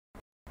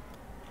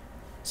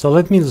So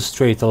let me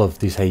illustrate all of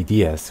these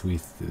ideas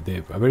with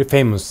a very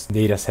famous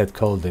data set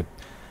called the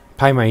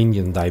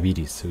PIMA-Indian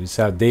diabetes. So it's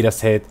a data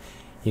set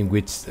in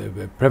which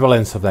the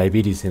prevalence of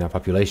diabetes in a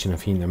population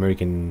of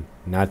American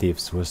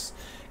natives was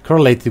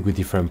correlated with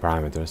different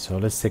parameters. So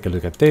let's take a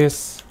look at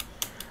this.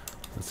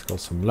 Let's go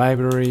some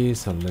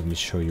libraries and let me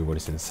show you what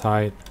is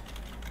inside.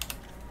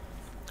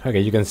 Okay,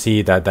 you can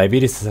see that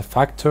diabetes is a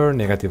factor,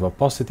 negative or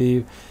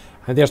positive,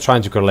 and they are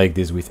trying to correlate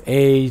this with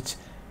age,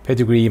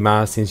 pedigree,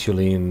 mass,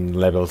 insulin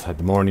levels at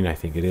the morning, I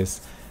think it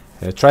is,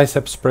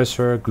 triceps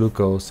pressure,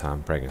 glucose,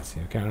 and pregnancy.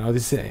 Okay, now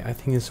this is, I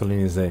think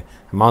insulin is the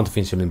amount of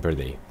insulin per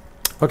day.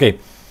 Okay,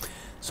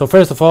 so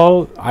first of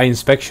all, eye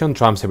inspection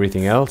trumps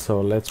everything else, so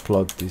let's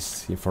plot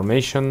this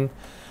information.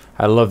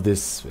 I love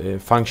this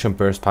function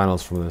pairs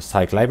panels from the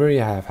Psych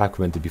library. I have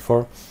documented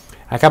before.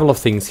 A couple of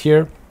things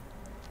here.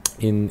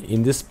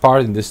 In this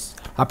part, in this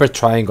upper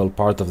triangle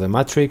part of the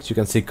matrix, you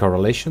can see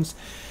correlations.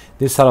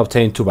 These are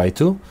obtained 2 by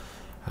 2.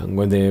 And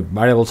when the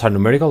variables are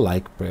numerical,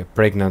 like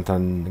pregnant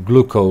and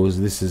glucose,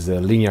 this is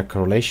a linear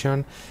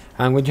correlation.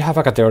 And when you have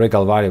a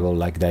categorical variable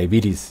like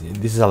diabetes,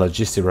 this is a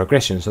logistic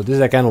regression. So this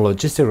is a kind of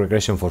logistic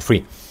regression for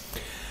free.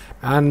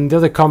 And the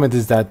other comment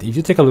is that if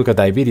you take a look at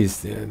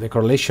diabetes, the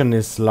correlation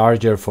is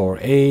larger for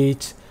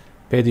age,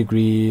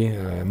 pedigree,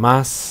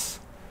 mass,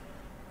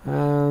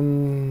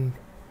 and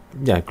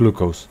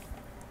glucose.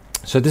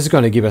 So this is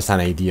going to give us an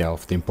idea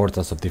of the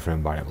importance of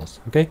different variables.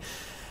 Okay.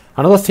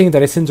 Another thing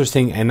that is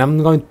interesting, and I'm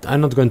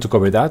not going to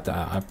cover that.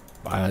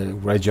 I'll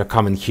write you a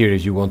comment here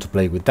if you want to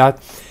play with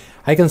that.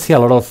 I can see a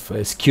lot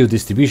of skew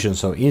distribution.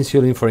 So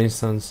insulin, for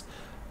instance,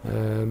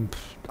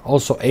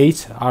 also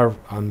age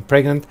and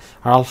pregnant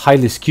are all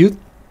highly skewed,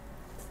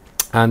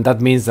 and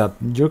that means that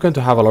you're going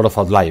to have a lot of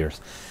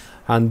outliers,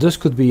 and this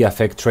could be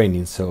affect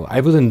training. So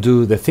I wouldn't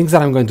do the things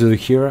that I'm going to do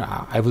here.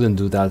 I wouldn't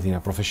do that in a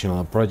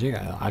professional project.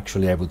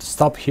 Actually, I would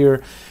stop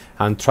here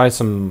and try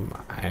some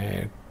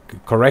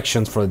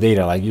corrections for the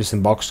data, like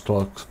using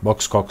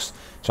Box-Cox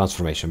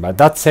transformation. But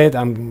that said,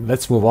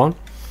 let's move on.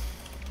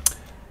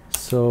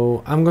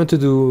 So I'm going to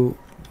do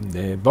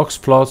the box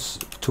plots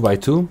 2 by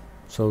 2.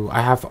 So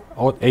I have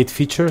 8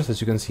 features,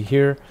 as you can see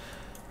here.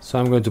 So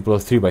I'm going to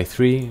plot 3 by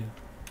 3,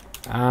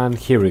 and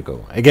here we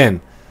go. Again,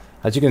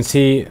 as you can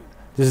see,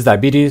 this is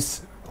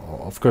diabetes.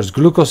 Of course,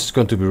 glucose is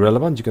going to be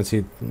relevant. You can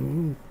see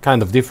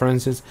kind of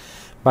differences,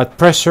 but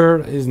pressure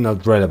is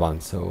not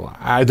relevant. So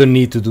I don't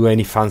need to do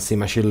any fancy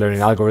machine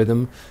learning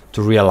algorithm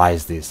to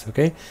realize this.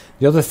 Okay.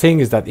 The other thing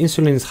is that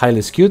insulin is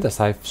highly skewed, as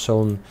I've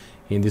shown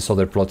in this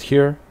other plot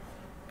here.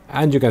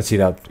 And you can see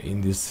that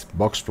in this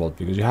box plot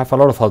because you have a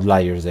lot of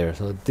outliers there.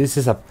 So this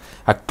is a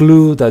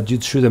clue that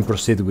you shouldn't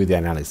proceed with the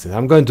analysis.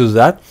 I'm going to do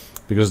that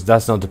because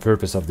that's not the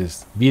purpose of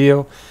this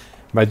video,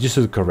 but you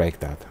should correct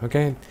that.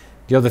 Okay.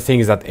 The other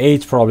thing is that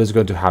age probably is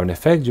going to have an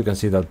effect. You can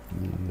see that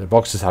the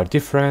boxes are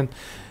different,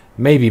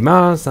 maybe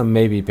mass and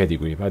maybe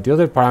pedigree, but the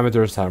other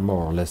parameters are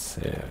more or less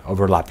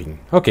overlapping.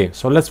 Okay,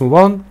 so let's move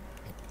on.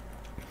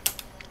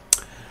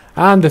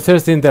 And the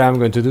third thing that I'm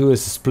going to do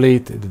is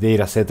split the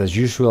data set as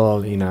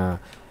usual in a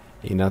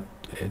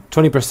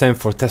 20%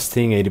 for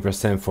testing,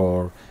 80%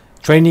 for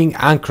training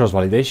and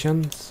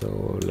cross-validation.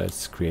 So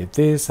let's create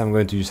this. I'm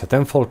going to use a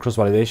tenfold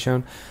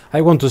cross-validation.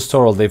 I want to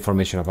store all the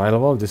information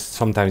available.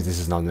 Sometimes this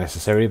is not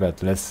necessary,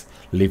 but let's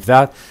leave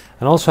that.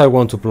 And also I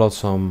want to plot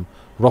some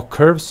ROC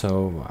curves.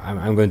 So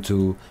I'm going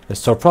to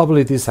store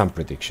probabilities and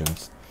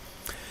predictions.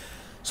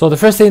 So the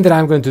first thing that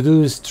I'm going to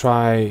do is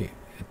try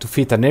to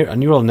fit a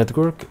neural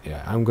network.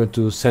 I'm going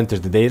to center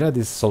the data.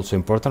 This is also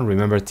important.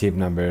 Remember tip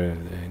number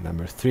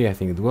 3, I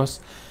think it was.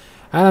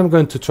 And I'm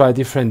going to try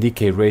different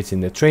decay rates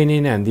in the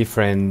training and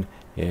different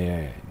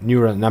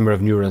number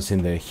of neurons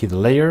in the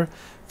hidden layer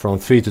from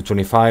 3 to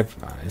 25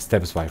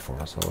 steps by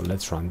 4. So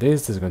let's run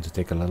this. This is going to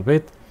take a little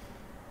bit.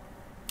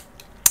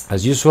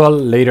 As usual,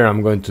 later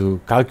I'm going to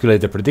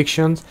calculate the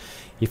predictions.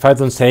 If I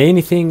don't say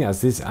anything, as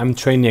this I'm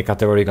training a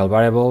categorical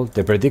variable,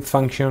 the predict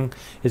function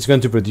is going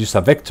to produce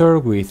a vector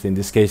with, in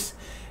this case,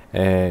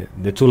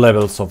 the 2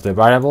 levels of the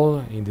variable.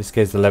 In this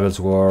case, the levels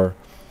were,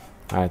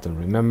 I don't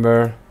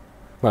remember,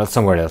 well,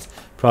 somewhere else,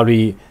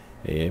 probably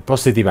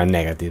positive and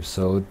negative.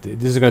 So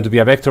this is going to be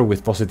a vector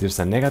with positives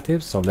and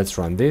negatives. So let's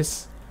run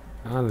this,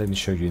 and let me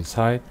show you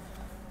inside.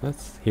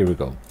 Here we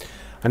go.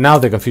 And now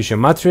the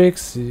confusion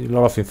matrix, a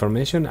lot of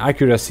information.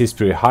 Accuracy is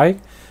pretty high,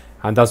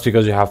 and that's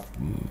because you have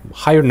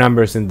higher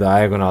numbers in the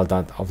diagonal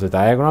than of the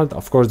diagonal.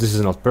 Of course, this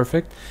is not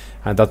perfect,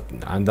 and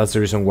that's the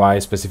reason why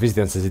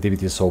specificity and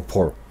sensitivity is so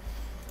poor.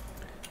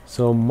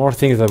 So more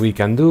things that we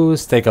can do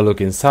is take a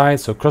look inside.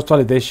 So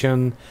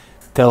cross-validation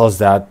tells us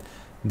that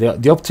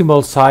the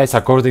optimal size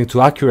according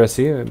to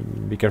accuracy,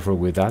 be careful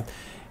with that,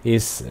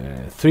 is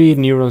 3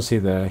 neurons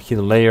in the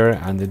hidden layer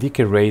and the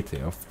decay rate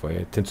of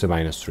 10 to the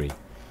minus 3.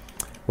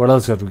 What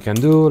else that we can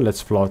do?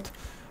 Let's plot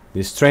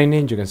this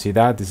training. You can see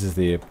that this is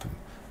the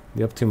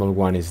optimal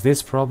one is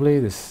this, probably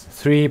this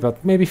 3,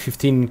 but maybe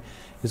 15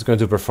 is going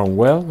to perform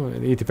well.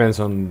 It depends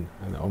on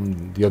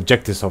the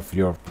objectives of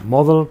your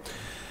model.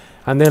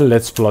 And then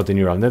let's plot the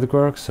neural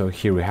network. So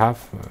here we have,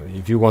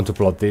 if you want to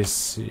plot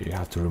this, you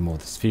have to remove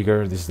this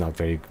figure. This is not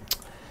very,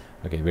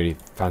 very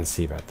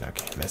fancy, but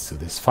okay, let's do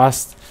this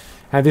fast.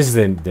 And this is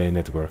the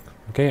network.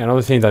 Okay,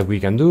 another thing that we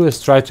can do is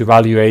try to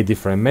evaluate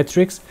different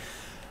metrics.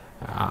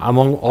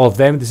 Among all of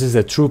them, this is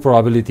the true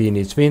probability in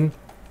each bin.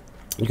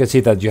 You can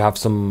see that you have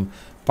some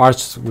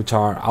parts which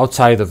are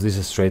outside of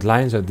this straight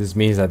line, so this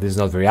means that this is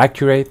not very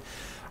accurate.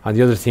 And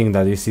the other thing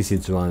that is easy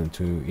to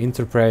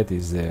interpret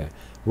is the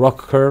rock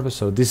curve.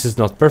 So this is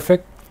not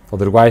perfect,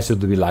 otherwise it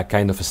would be like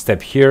kind of a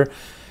step here,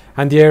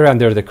 and the area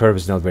under the curve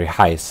is not very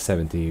high,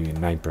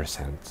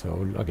 79%.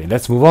 So okay,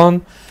 let's move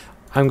on.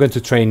 I'm going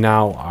to train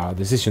now our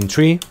decision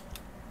tree.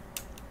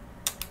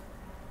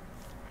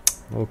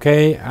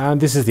 Okay, and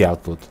this is the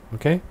output.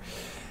 Okay,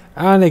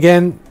 and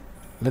again,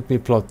 let me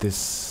plot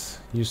this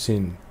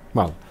using,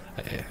 well,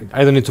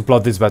 I don't need to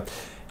plot this, but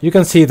you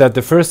can see that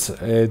the first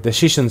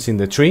decisions in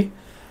the tree,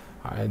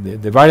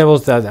 the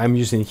variables that I'm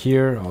using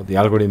here, or the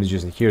algorithm is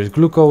using here, is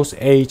glucose,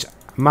 age,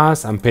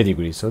 mass, and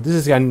pedigree. So this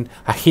is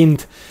a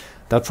hint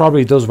that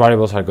probably those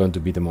variables are going to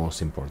be the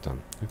most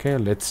important. Okay,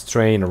 let's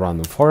train a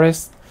random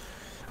forest.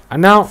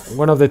 And now,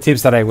 one of the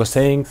tips that I was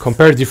saying,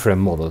 compare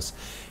different models.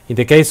 In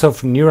the case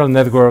of neural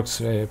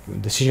networks,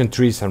 decision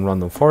trees, and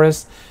random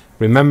forests,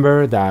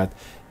 remember that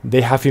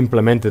they have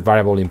implemented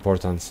variable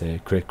importance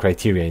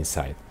criteria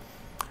inside.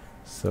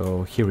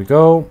 So here we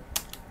go.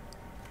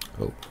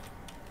 Oh.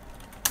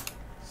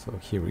 So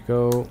here we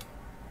go.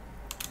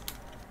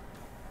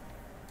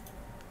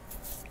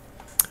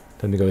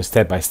 Then we go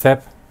step by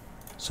step.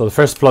 So the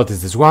first plot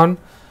is this one.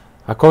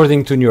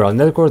 According to neural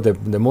network,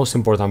 the most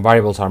important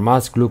variables are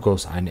mass,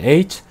 glucose, and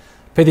age.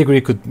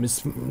 Pedigree could be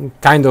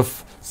kind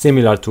of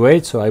similar to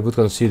age, so I would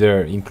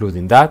consider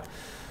including that.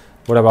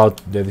 What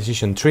about the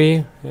decision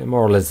tree?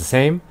 More or less the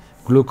same.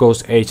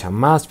 Glucose, age, and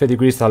mass.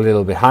 Pedigree is a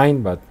little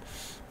behind, but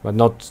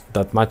not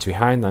that much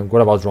behind. And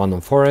what about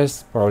random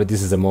forest? Probably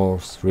this is the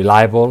most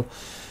reliable.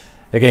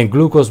 Again,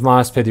 glucose,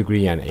 mass,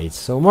 pedigree, and age.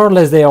 So more or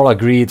less they all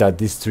agree that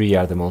these three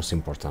are the most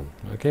important.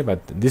 Okay,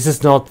 but this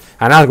is not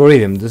an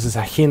algorithm. This is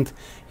a hint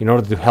in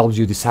order to help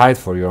you decide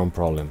for your own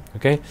problem.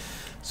 Okay,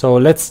 so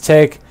let's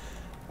check.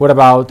 What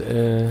about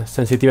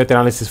sensitivity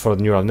analysis for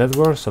the neural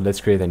network? So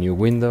let's create a new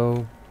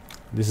window.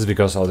 This is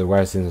because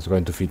otherwise it's not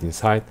going to fit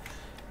inside.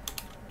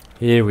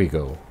 Here we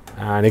go.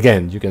 And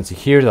again, you can see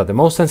here that the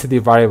most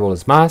sensitive variable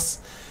is mass,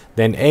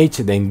 then age,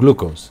 then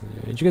glucose.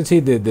 You can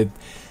see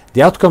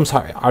the outcomes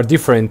are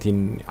different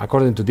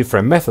according to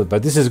different methods,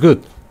 but this is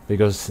good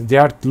because they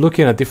are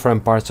looking at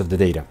different parts of the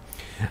data.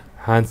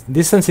 And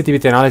this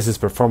sensitivity analysis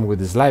performed with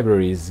this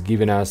library is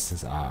giving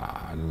us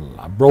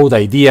a broad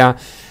idea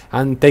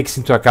and takes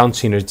into account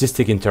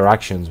synergistic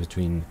interactions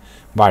between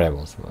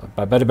variables.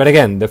 But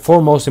again, the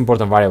four most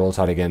important variables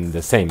are again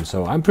the same.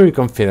 So I'm pretty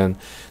confident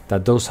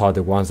that those are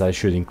the ones I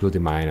should include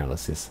in my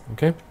analysis.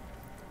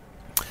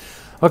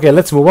 Okay,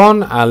 let's move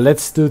on and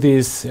let's do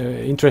this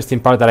interesting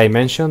part that I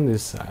mentioned,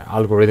 this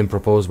algorithm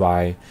proposed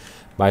by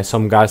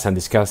some guys and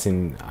discussed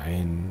in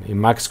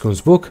Max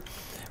Kuhn's book,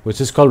 which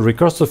is called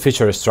recursive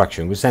feature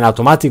extraction, which is an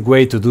automatic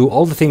way to do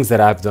all the things that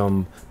I've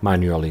done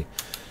manually.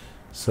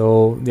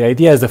 So the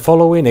idea is the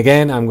following.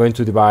 Again, I'm going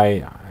to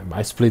divide,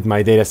 I split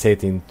my data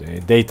set in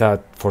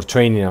data for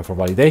training and for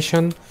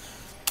validation.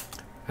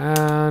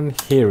 And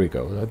here we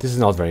go. This is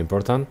not very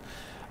important.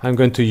 I'm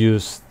going to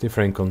use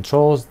different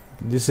controls.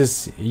 This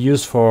is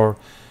used for,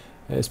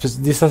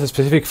 these are the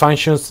specific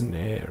functions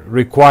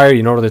required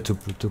in order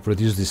to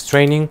produce this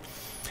training.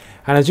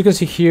 And as you can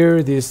see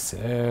here, this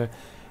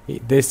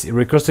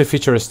recursive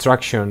feature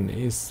extraction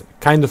is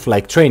kind of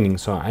like training.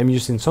 So I'm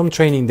using some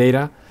training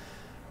data,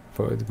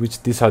 for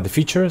which these are the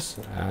features,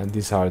 and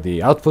these are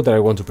the output that I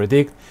want to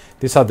predict.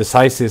 These are the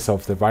sizes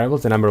of the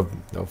variables, the number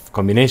of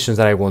combinations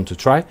that I want to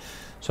try.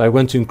 So I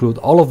want to include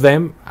all of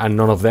them and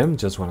none of them,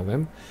 just one of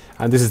them.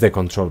 And this is the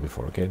control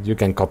before. Okay, you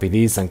can copy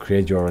these and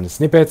create your own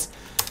snippets.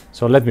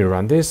 So let me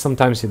run this.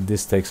 Sometimes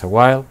this takes a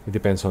while. It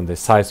depends on the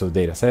size of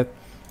the data set.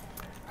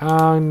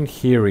 And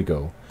here we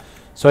go.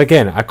 So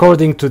again,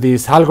 according to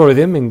this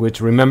algorithm, in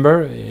which,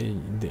 remember,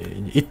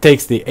 it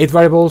takes the 8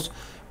 variables,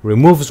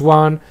 removes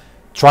one,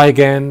 try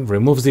again,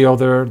 removes the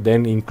other,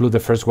 then include the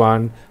first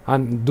one,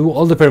 and do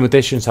all the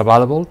permutations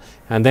available,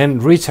 and then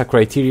reach a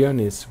criterion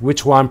is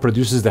which one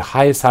produces the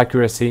highest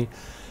accuracy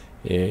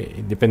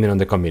depending on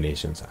the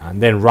combinations,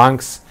 and then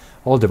ranks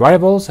all the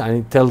variables, and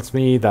it tells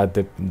me that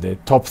the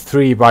top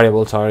 3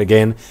 variables are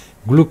again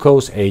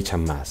glucose, age,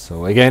 and mass.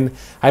 So again,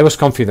 I was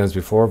confident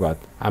before, but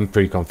I'm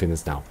pretty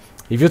confident now.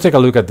 If you take a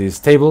look at this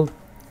table,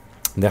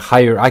 the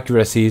higher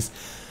accuracies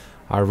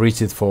are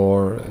reached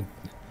for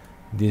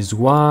this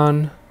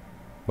one,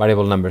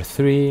 variable number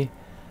 3,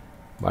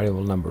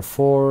 variable number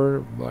 4,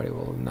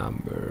 variable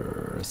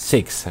number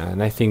 6,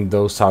 and I think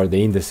those are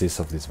the indices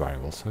of these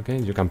variables. Okay,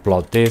 you can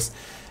plot this,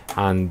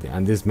 and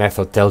this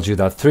method tells you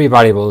that 3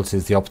 variables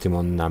is the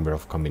optimum number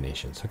of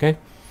combinations. Okay,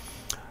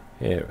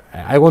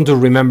 I want to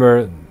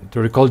remember to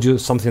recall you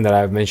something that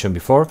I've mentioned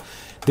before,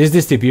 these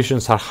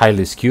distributions are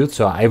highly skewed,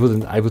 so I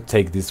would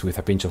take this with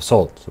a pinch of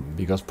salt,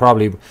 because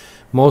probably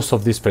most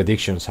of these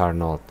predictions are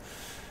not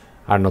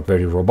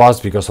very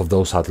robust because of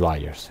those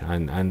outliers,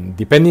 and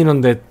depending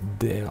on the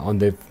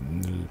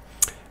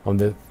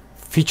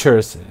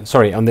features,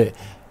 sorry, on the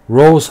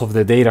rows of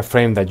the data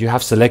frame that you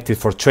have selected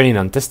for training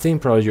and testing,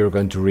 probably you're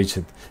going to reach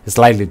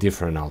slightly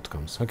different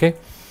outcomes. Okay,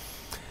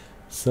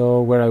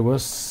 so where I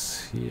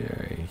was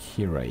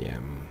here I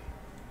am.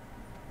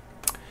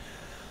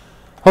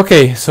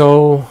 Okay,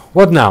 so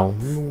what now?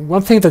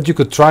 One thing that you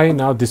could try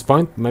now at this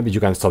point, maybe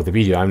you can stop the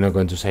video, I'm not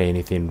going to say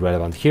anything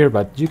relevant here,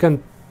 but you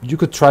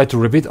could try to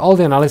repeat all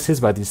the analysis,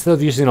 but instead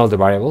of using all the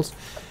variables,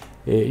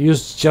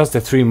 use just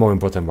the 3 more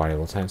important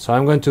variables. And so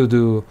I'm going to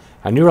do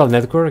a neural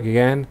network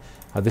again,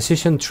 a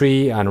decision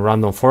tree, and a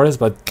random forest,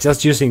 but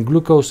just using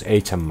glucose,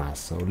 age, and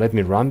mass. So let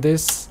me run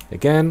this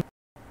again.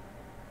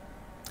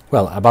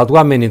 Well, about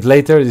 1 minute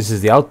later, this is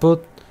the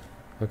output.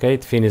 Okay,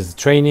 it finished the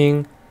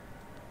training.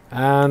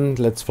 And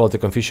let's plot the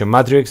confusion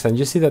matrix, and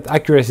you see that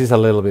accuracy is a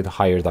little bit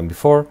higher than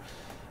before,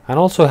 and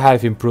also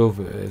have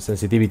improved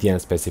sensitivity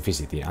and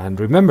specificity. And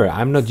remember,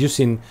 I'm not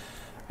using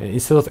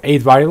instead of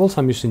 8 variables,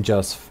 I'm using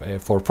just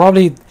 4.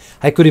 Probably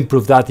I could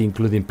improve that,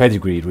 including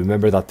pedigree.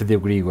 Remember that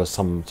pedigree was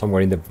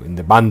somewhere in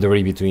the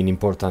boundary between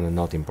important and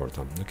not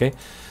important. Okay,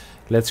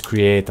 let's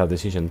create a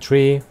decision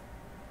tree.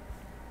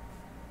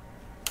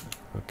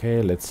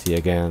 Okay, let's see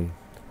again.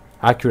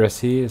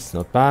 Accuracy is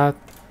not bad.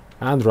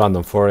 And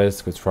random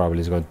forest, which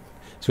probably is going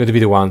to be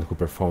the one who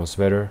performs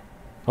better.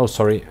 Oh,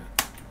 sorry.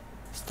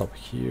 Stop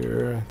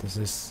here. This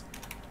is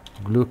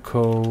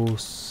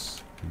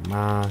glucose,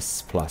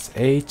 mass plus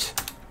age.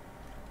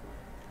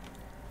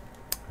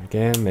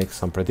 Again, make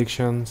some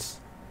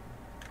predictions.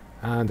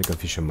 And the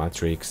confusion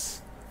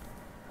matrix.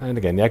 And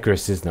again, the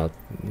accuracy is not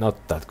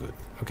that good.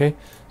 Okay,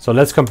 so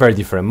let's compare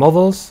different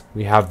models.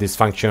 We have this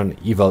function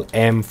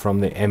eval_m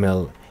from the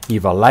ML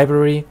eval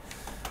library.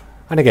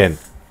 And again,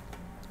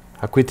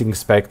 a quick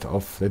inspect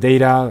of the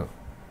data.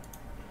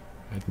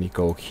 Let me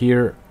go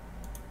here.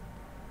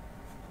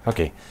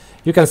 Okay,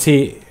 you can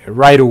see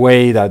right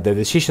away that the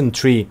decision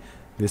tree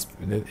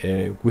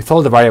with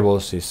all the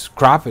variables is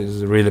crap,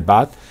 is really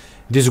bad.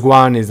 This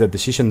one is the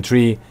decision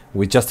tree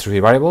with just 3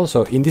 variables.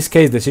 So in this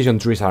case, decision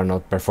trees are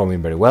not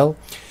performing very well.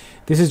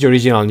 This is the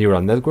original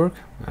neural network,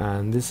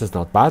 and this is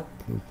not bad,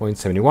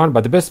 0.71.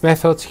 But the best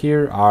methods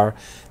here are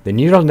the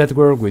neural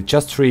network with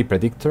just 3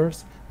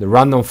 predictors, the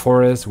random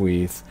forest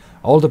with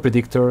all the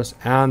predictors,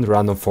 and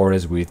random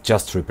forest with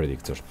just 3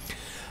 predictors.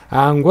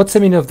 And what's the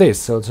meaning of this?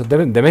 So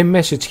the main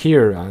message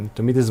here, and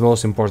to me this is the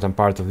most important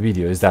part of the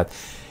video, is that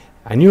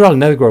a neural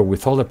network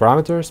with all the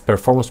parameters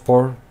performs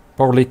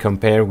poorly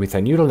compared with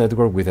a neural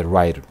network with the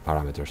right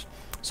parameters.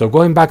 So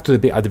going back to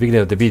at the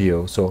beginning of the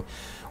video, so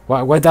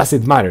why does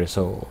it matter?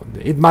 So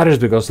it matters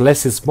because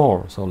less is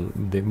more. So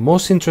the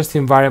most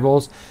interesting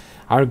variables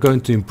are going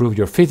to improve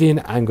your fitting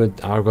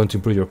and are going to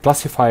improve your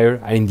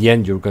classifier, and in the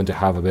end you're going to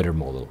have a better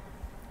model.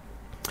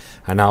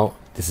 And now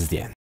this is the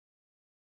end.